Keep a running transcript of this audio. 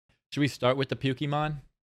Should we start with the Pukeymon?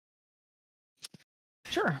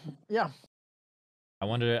 Sure. Yeah. I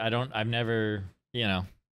wonder. I've never, Yeah.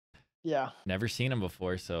 never seen him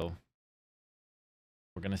before, so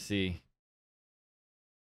we're gonna see.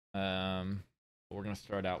 We're gonna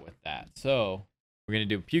start out with that. So we're gonna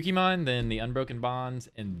do Pukeymon, then the Unbroken Bonds,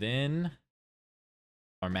 and then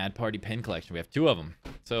our Mad Party pen collection. We have 2 of them.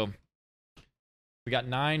 So we got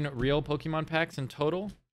 9 real Pokemon packs in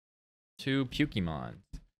total. 2 Pukeymons.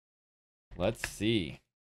 Let's see.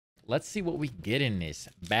 Let's see what we get in this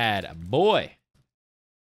bad boy.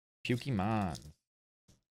 Pukemon.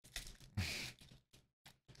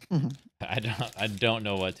 I don't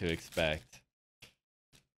know what to expect.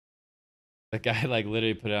 The guy like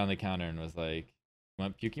literally put it on the counter and was like, "You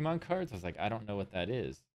want Pokemon cards?" I was like, "I don't know what that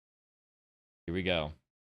is." Here we go.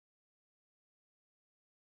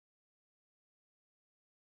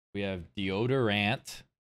 We have Deodorant.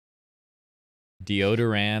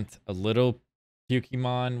 Deodorant, a little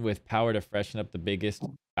Pokemon with power to freshen up the biggest,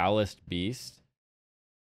 foulest beast.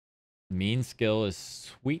 Mean skill is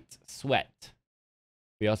Sweet Sweat.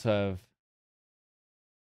 We also have...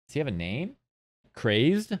 Does he have a name?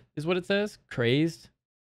 Crazed is what it says. Crazed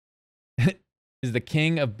is the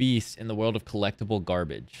king of beasts in the world of collectible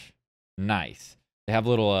garbage. Nice. They have a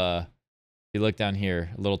little, if you look down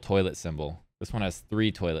here, a little toilet symbol. This one has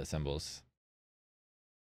 3 toilet symbols.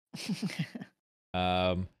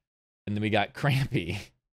 And then we got Crampy.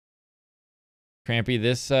 Crampy,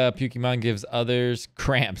 this Pokemon gives others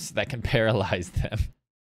cramps that can paralyze them.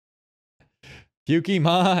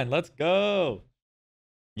 Pokemon, let's go.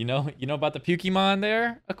 You know about the Pokemon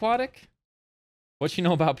there, Aquatic? What you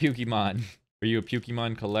know about Pokemon? Are you a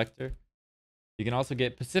Pokemon collector? You can also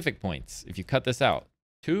get Pacific points if you cut this out.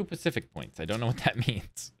 2 Pacific points. I don't know what that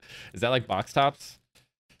means. Is that like box tops?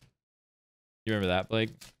 You remember that,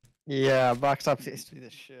 Blake? Yeah, box tops used to be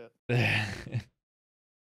this shit.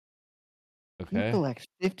 Okay. You collect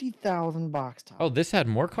 50,000 box tops. Oh, this had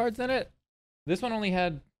more cards in it? This one only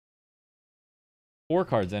had 4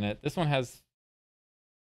 cards in it. This one has...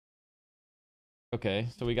 Okay,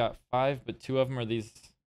 so we got 5, but 2 of them are these...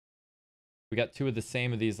 We got 2 of the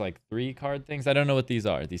same of these, like, 3 card things. I don't know what these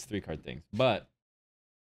are, these 3 card things. But,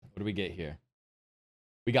 what do we get here?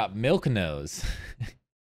 We got Milk Nose.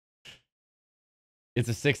 It's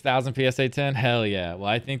a 6,000 PSA 10? Hell yeah. Well,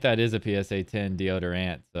 I think that is a PSA 10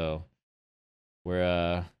 deodorant, so...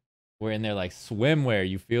 We're in there like swimwear,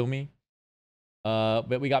 you feel me?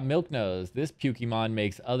 But we got Milk Nose. This Pokemon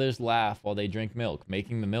makes others laugh while they drink milk,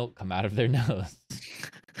 making the milk come out of their nose.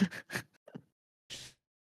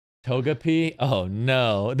 Togepi? Oh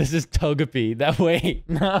no, this is Togepi. Wait,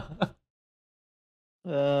 no.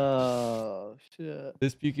 Oh shit.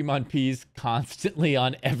 This Pokemon pees constantly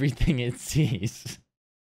on everything it sees.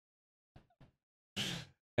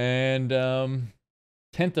 And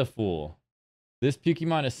Tentafool. This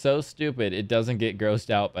Pokemon is so stupid, it doesn't get grossed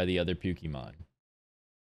out by the other Pokemon.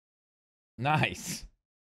 Nice.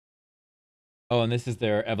 Oh, and this is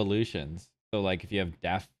their evolutions. So, like, if you have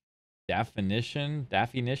Daffinition,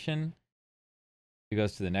 it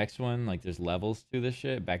goes to the next one. Like, there's levels to this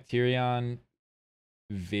shit. Bacterion,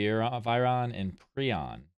 Viron, and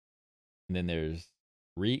Prion. And then there's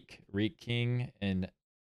Reek King, and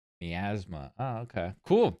Miasma. Oh, okay.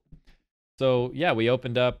 Cool. So, yeah, we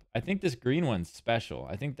opened up... I think this green one's special.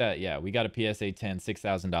 I think that, yeah, we got a PSA 10,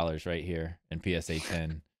 $6,000 right here in PSA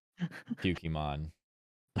 10 Pokemon.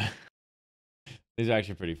 These are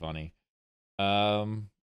actually pretty funny. So,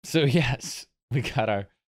 yes, we got our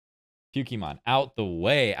Pokemon out the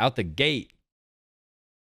way, out the gate.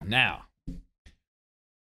 Now,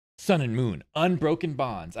 Sun and Moon, Unbroken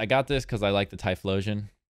Bonds. I got this because I like the Typhlosion.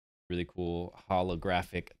 Really cool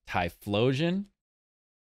holographic Typhlosion.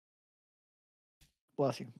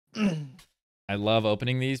 Bless you. I love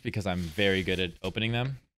opening these because I'm very good at opening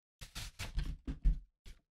them.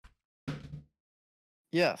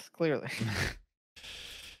 Yes, clearly.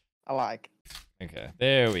 I like. Okay,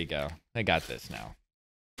 there we go. I got this now.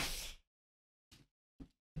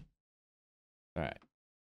 All right.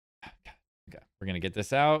 Okay, we're going to get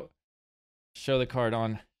this out. Show the card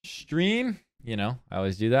on stream. You know, I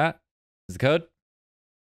always do that. Is the code?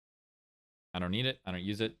 I don't need it. I don't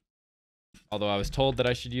use it. Although I was told that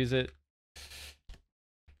I should use it.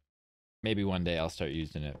 Maybe one day I'll start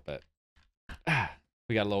using it, but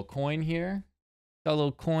we got a little coin here. Got a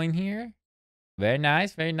little coin here. Very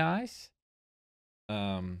nice, very nice.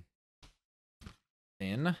 Then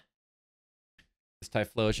this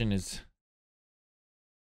Typhlosion is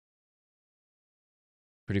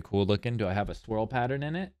pretty cool looking. Do I have a swirl pattern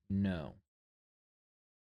in it? No.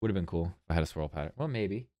 Would have been cool if I had a swirl pattern. Well,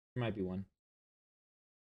 maybe. There might be one.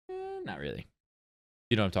 not really.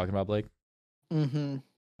 You know what I'm talking about, Blake? Mm-hmm.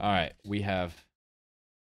 All right, we have.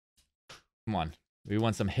 Come on, we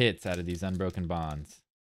want some hits out of these unbroken bonds.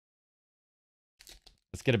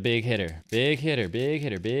 Let's get a big hitter, big hitter, big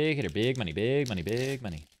hitter, big hitter, big money, big money, big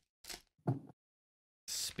money.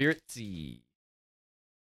 Spiritsy.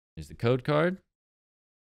 Here's the code card.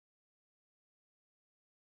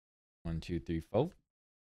 1, 2, 3, 4.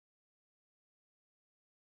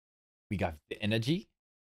 We got the energy.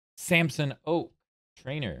 Samson Oak,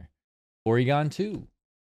 trainer. Oregon 2.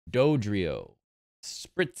 Dodrio.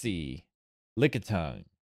 Spritzy. Lickitung.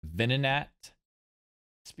 Venonat.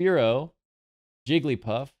 Spearow.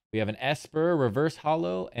 Jigglypuff. We have an Esper, Reverse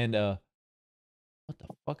Hollow, and a... What the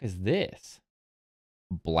fuck is this?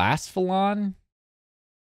 Blastphalon?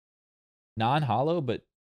 Non-hollow, but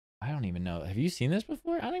I don't even know. Have you seen this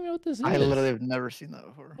before? I don't even know what this is. I literally have never seen that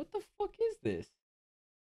before. What the fuck is this?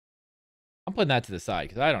 I'm putting that to the side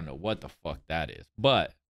because I don't know what the fuck that is.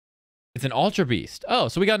 But it's an Ultra Beast. Oh,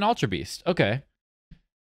 so we got an Ultra Beast. Okay.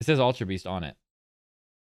 It says Ultra Beast on it.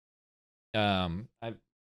 I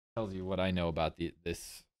tells you what I know about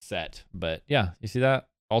this set. But yeah, you see that?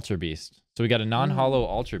 Ultra Beast. So we got a non-hollow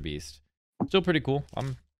Ultra Beast. Still pretty cool.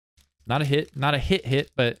 I'm not a hit,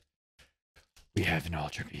 but we have an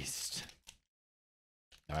Ultra Beast.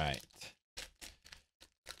 All right.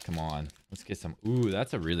 Come on. Let's get some. Ooh,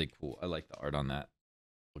 that's a really cool. I like the art on that.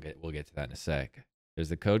 We'll get to that in a sec. There's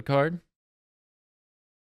the code card.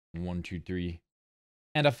 1, 2, 3.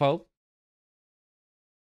 And a 4.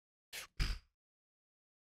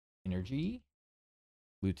 Energy.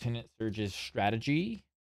 Lieutenant Surge's strategy.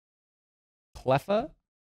 Cleffa.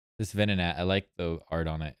 This Venonat, I like the art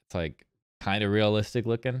on it. It's like kind of realistic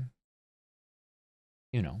looking.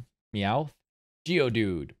 You know. Meowth.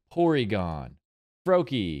 Geodude. Porygon.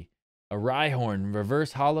 Froakie. A Rhyhorn,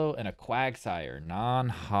 Reverse Hollow, and a Quagsire,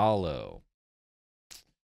 non-hollow.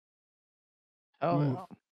 Oh, yeah.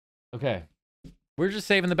 Okay. We're just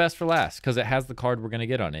saving the best for last because it has the card we're going to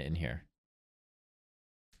get on it in here.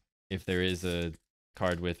 If there is a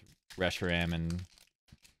card with Reshiram and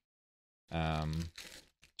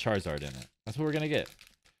Charizard in it. That's what we're going to get.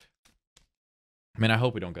 I mean, I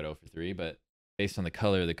hope we don't go to 0 for 3, but based on the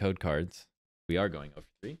color of the code cards, we are going 0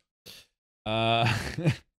 for 3.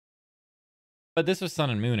 But this was Sun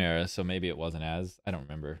and Moon era, so maybe it wasn't as. I don't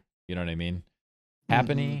remember. You know what I mean?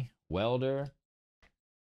 Happiny, Welder.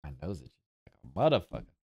 My nose is like a motherfucker.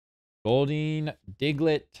 Goldeen,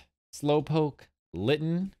 Diglett, Slowpoke,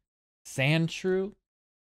 Litten, Sandshrew.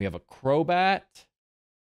 We have a Crobat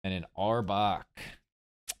and an Arbok.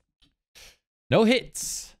 No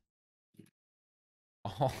hits.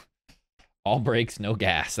 All breaks, no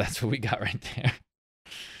gas. That's what we got right there.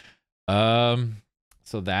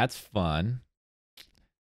 So that's fun.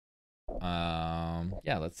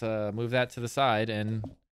 Yeah, let's move that to the side and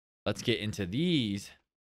let's get into these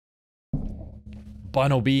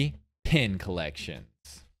Bunnelby pin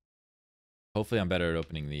collections. Hopefully I'm better at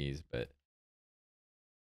opening these, but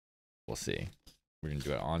we'll see. We're gonna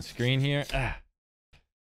do it on screen here.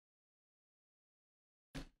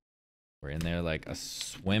 We're in there like a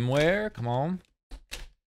swimwear. Come on.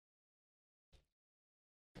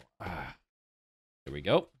 Here we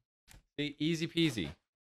go. See, easy peasy.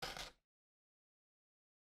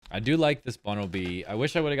 I do like this Bunnelby. I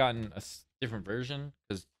wish I would have gotten a different version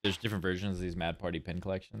because there's different versions of these Mad Party pin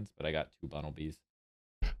collections, but I got 2 Bunnelbys.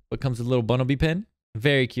 What comes with a little Bunnelby pin?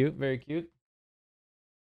 Very cute, very cute.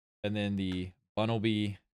 And then the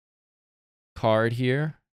Bunnelby card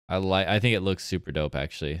here. I think it looks super dope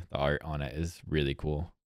actually. The art on it is really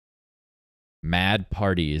cool. Mad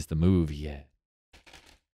Party is the move, yeah.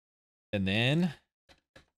 And then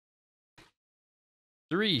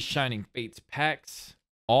 3 Shining Fates packs.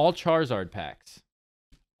 All Charizard packs.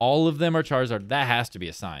 All of them are Charizard. That has to be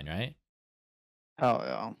a sign, right? Oh,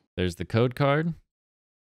 yeah. There's the code card.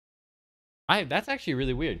 That's actually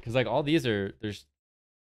really weird because like all these are there's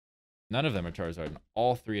none of them are Charizard. And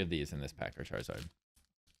all 3 of these in this pack are Charizard.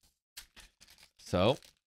 So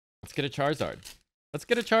let's get a Charizard. Let's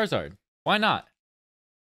get a Charizard. Why not?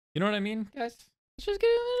 You know what I mean, guys? Let's just get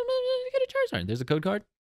a Charizard. There's a code card.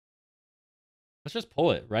 Let's just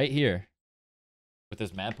pull it right here with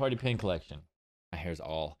this Mad Party pin collection. My hair's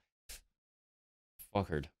all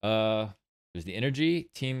fuckered. There's the energy.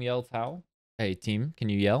 Team Yell Towel. Hey, team, can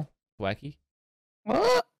you yell? Wacky.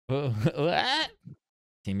 What?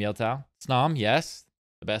 Team Yell Towel. Snom, yes.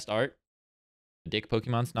 The best art. Dick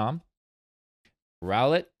Pokemon Snom.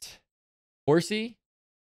 Rowlet. Horsey.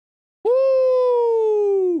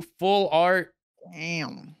 Woo! Full art.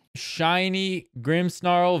 Damn. Shiny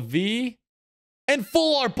Grimmsnarl V. And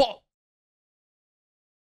full art ball.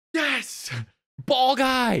 Yes! Ball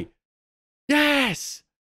guy! Yes!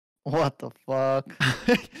 What the fuck?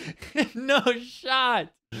 No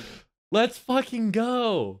shot! Let's fucking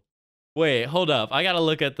go! Wait, hold up. I gotta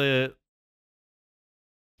look at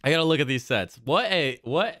these sets. What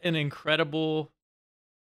an incredible.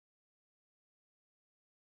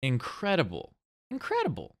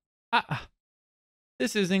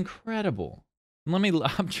 This is incredible.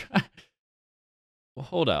 I'm trying. Well,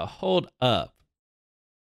 hold up.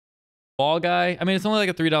 Ball guy. I mean, it's only like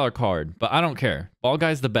a $3 card, but I don't care. Ball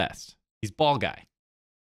guy's the best. He's ball guy.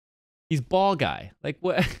 Like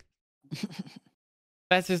what?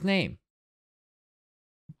 That's his name.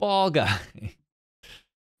 Ball guy.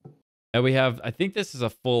 And we have. I think this is a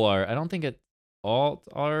full art. I don't think it's alt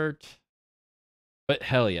art, but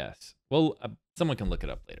hell yes. Well, someone can look it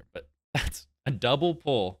up later. But that's a double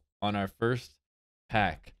pull on our first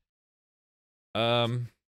pack. I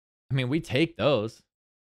mean, we take those.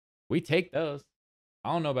 I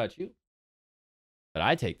don't know about you, but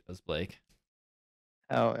I take those, Blake.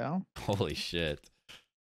 Hell yeah. Holy shit.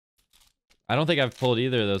 I don't think I've pulled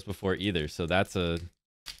either of those before either, so that's what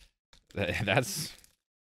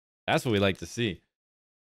we like to see.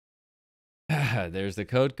 There's the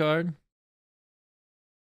code card.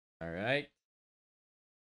 All right.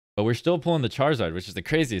 But we're still pulling the Charizard, which is the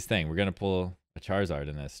craziest thing. We're going to pull a Charizard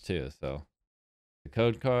in this too, so the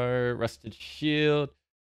code card, Rusted Shield,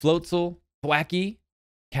 Floatzel, Thwacky,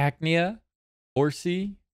 Cacnea,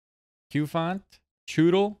 Horsey, Qfont,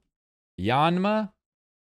 Choodle, Yanma.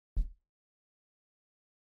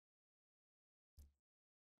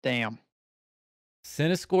 Damn.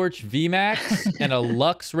 Cinescorch VMAX, and a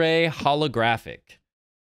Luxray holographic.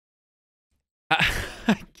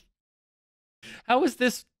 How is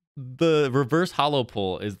this the reverse hollow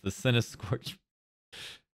pull is the Cinescorch?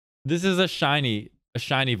 This is a shiny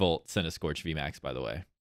Volt Cinescorch VMAX, by the way.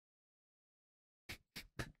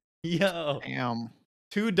 Yo. Damn.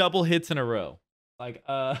 2 double hits in a row. Like,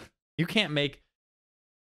 you can't make.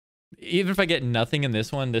 Even if I get nothing in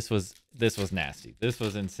this one, this was nasty. This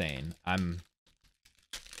was insane. I'm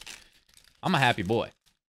a happy boy.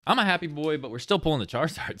 But we're still pulling the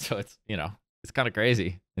Charizard, so it's, it's kind of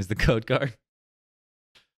crazy. Is the code card.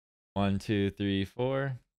 1, 2, 3,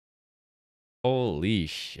 4. Holy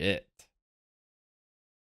shit.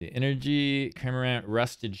 The Energy, Cramorant,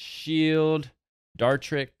 Rusted Shield,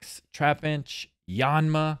 Dartrix, Trapinch,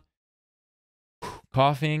 Yanma,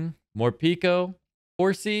 Coughing, Morpeko,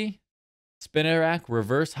 Horsey, Spinarak,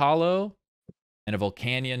 Reverse Hollow, and a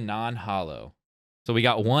Volcanion non-hollow. So we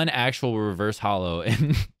got 1 actual reverse hollow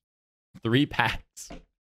in 3 packs.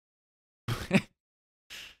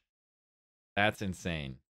 That's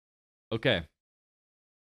insane. Okay.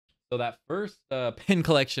 So that first pin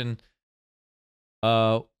collection,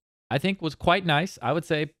 I think was quite nice. I would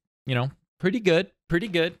say, pretty good. We're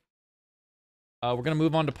going to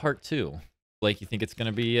move on to part 2. Blake, you think it's going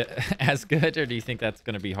to be as good, or do you think that's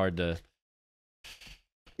going to be hard to...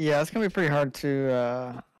 Yeah, it's going to be pretty hard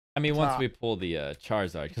to... I mean, once we pull the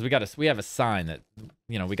Charizard, because we have a sign that,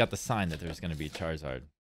 we got the sign that there's going to be Charizard.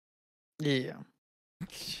 Yeah.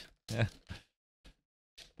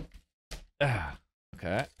 Yeah.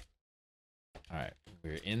 Okay. All right,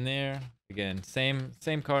 we're in there again. Same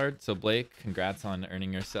card. So Blake, congrats on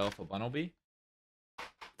earning yourself a Bunnelby.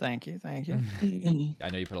 Thank you. I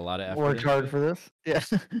know you put a lot of effort. Worked hard for this. Yeah.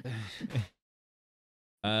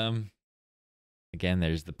 Again,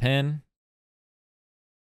 there's the pin.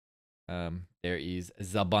 There is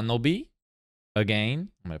the Bunnelby. Again,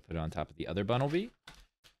 I'm gonna put it on top of the other Bunnelby.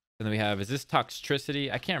 And then we have, is this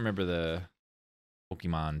Toxtricity? I can't remember the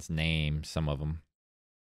Pokemon's name. Some of them.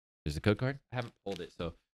 There's a code card. I haven't pulled it,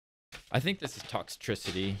 so I think this is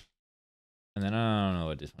Toxtricity. And then I don't know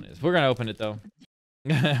what this one is. We're gonna open it though.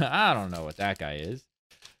 I don't know what that guy is.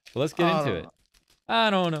 But let's get into it. I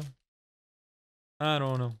don't know.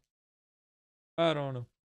 All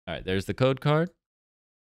right, there's the code card.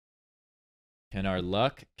 Can our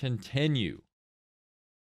luck continue?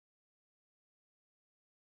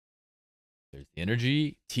 There's the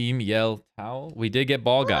Energy, Team Yell Towel. We did get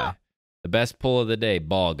Ball Guy. The best pull of the day,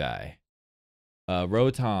 Ball Guy.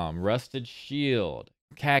 Rotom, Rusted Shield,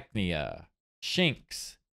 Cacnea,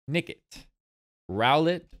 Shinx, Nickit,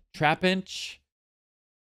 Rowlet, Trapinch,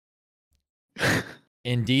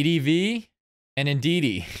 Indeedee V, and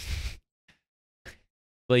Indeedee.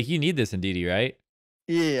 Blake, you need this Indeedee, right?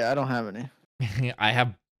 Yeah, I don't have any. I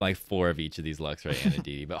have like 4 of each of these Luxray and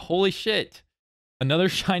Indeedee, but holy shit. Another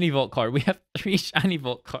shiny Volt card. We have 3 shiny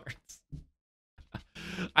Volt cards.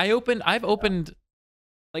 I've opened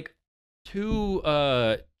like 2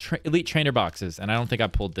 elite trainer boxes, and I don't think I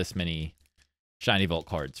pulled this many shiny vault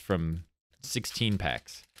cards from 16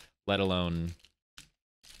 packs, let alone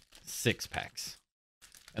 6 packs.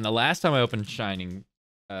 And the last time I opened Shining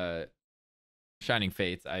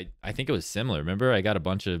Fates, I think it was similar. Remember, I got a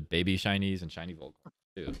bunch of baby shinies and shiny vault cards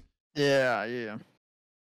too. Yeah, yeah.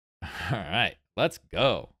 All right, let's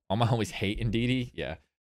go. All my homies hate Indeedee. Yeah,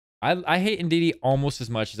 I hate Indeedee almost as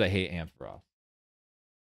much as I hate Ampharos.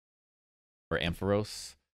 Or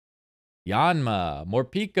Ampharos. Yanma,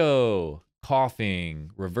 Morpeko,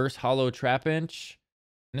 Coughing, Reverse Hollow Trapinch,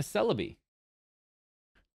 and a Celebi.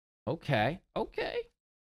 Okay.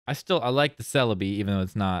 I like the Celebi, even though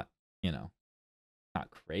it's not, not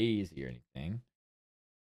crazy or anything.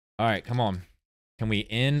 All right, come on. Can we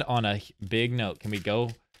end on a big note? Can we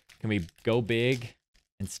go big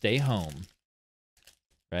and stay home?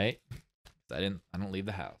 Right? I don't leave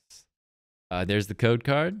the house. There's the code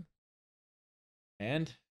card.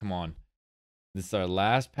 And come on. This is our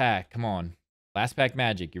last pack. Come on. Last pack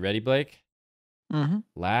magic. You ready, Blake? Mm-hmm.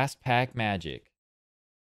 Last pack magic.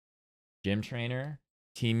 Gym Trainer,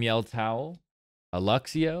 Team Yell Towel, a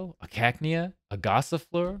Luxio, a Cacnea, a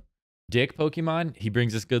Gossifleur, Dick Pokemon. He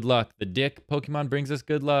brings us good luck. The Dick Pokemon brings us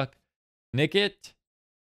good luck. Nickit,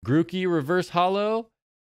 Grookey Reverse Hollow,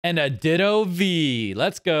 and a Ditto V.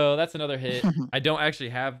 Let's go. That's another hit. I don't actually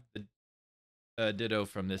have the Ditto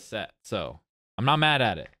from this set, so I'm not mad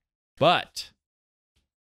at it. But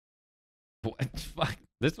what? Fuck,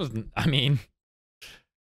 this was. I mean,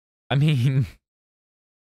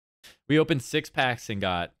 we opened 6 packs and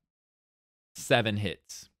got 7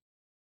 hits.